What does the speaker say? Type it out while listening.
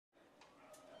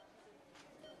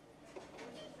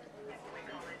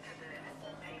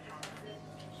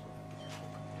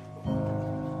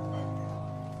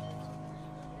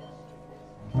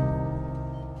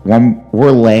When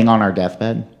we're laying on our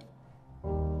deathbed,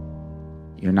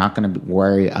 you're not going to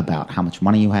worry about how much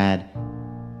money you had,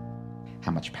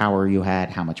 how much power you had,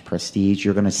 how much prestige.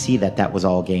 You're going to see that that was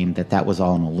all game, that that was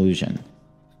all an illusion.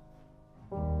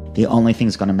 The only thing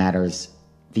that's going to matter is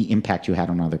the impact you had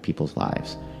on other people's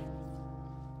lives.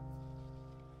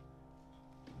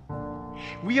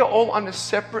 We are all on a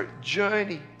separate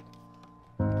journey.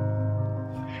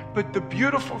 But the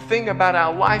beautiful thing about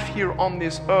our life here on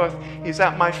this earth is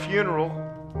at my funeral,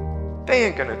 they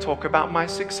ain't going to talk about my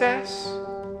success.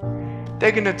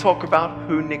 They're going to talk about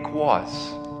who Nick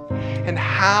was and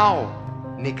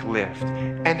how Nick lived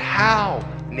and how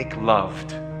Nick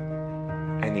loved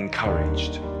and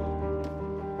encouraged.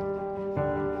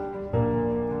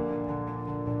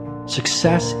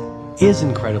 Success is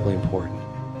incredibly important,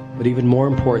 but even more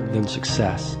important than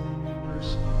success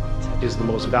is the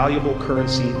most valuable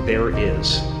currency there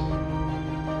is.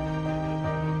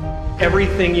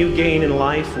 Everything you gain in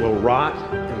life will rot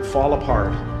and fall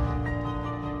apart,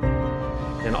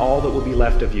 and all that will be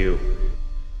left of you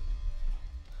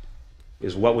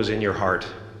is what was in your heart.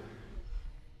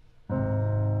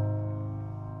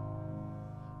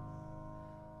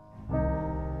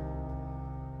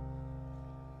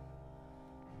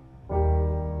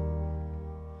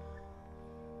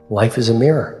 Life is a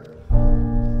mirror.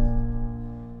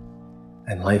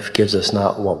 And life gives us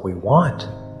not what we want.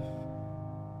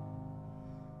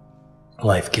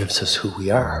 Life gives us who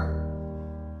we are.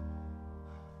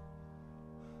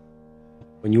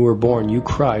 When you were born, you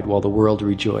cried while the world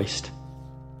rejoiced.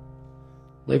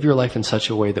 Live your life in such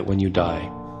a way that when you die,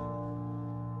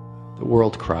 the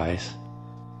world cries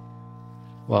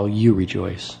while you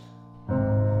rejoice.